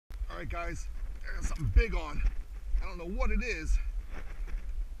Alright guys, there's something big on. I don't know what it is.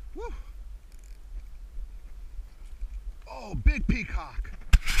 Woo! Oh, big peacock.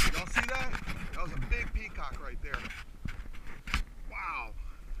 Y'all see that? That was a big peacock right there. Wow.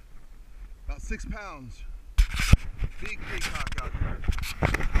 About 6 pounds. Big peacock out there.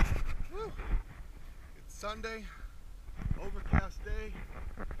 Woo! It's Sunday, overcast day.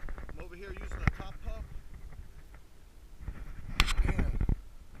 I'm over here using a top pup. Man,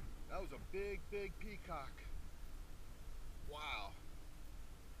 that was a big peacock. Wow.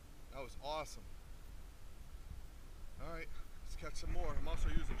 That was awesome. Alright, let's catch some more. I'm also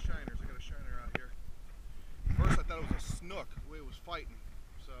using shiners. I got a shiner out here. First I thought it was a snook, the way it was fighting.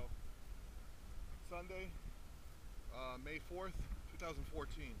 So, Sunday, May 4th,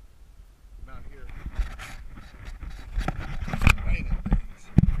 2014. I'm out here. Banging things.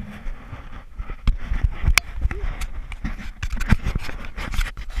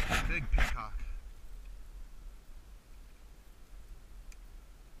 Big peacock.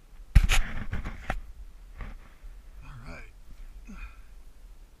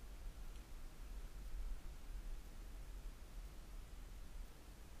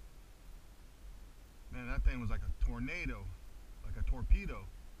 Man, that thing was like a tornado, like a torpedo.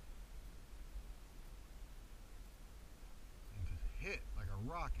 And just hit like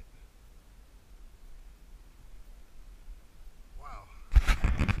a rocket. Wow.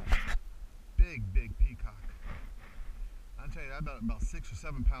 Big peacock. I'll tell you, that's about 6 or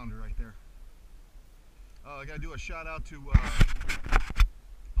 7 pounder right there. I gotta do a shout out to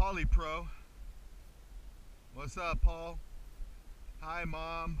Polypro. What's up, Paul? Hi,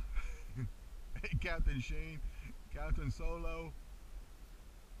 Mom. Hey, Captain Shane, Captain Solo,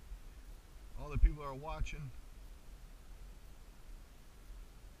 all the people are watching.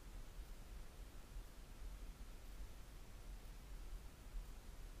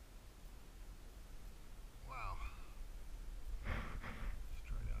 Wow. Let's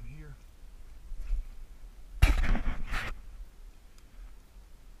try down here.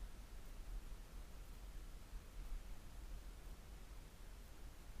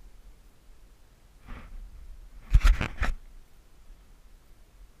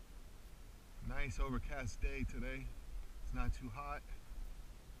 Nice overcast day today. It's not too hot.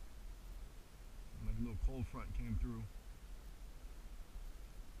 Like a little cold front came through.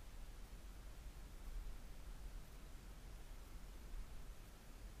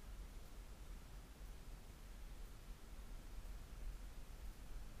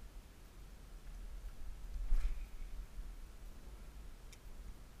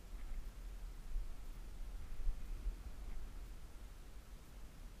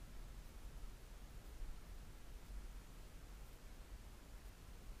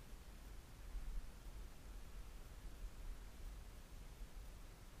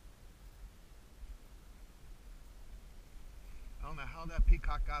 I don't know how that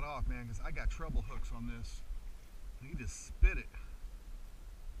peacock got off, man, because I got treble hooks on this. He just spit it.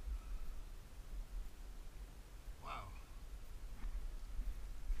 Wow.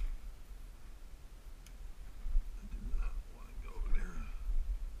 I did not want to go over there.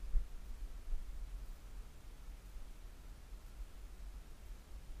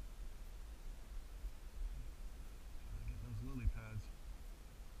 Trying to get those lily pads.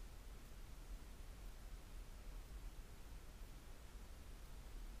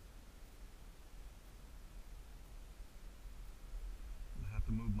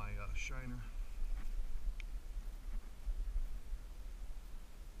 To move my shiner.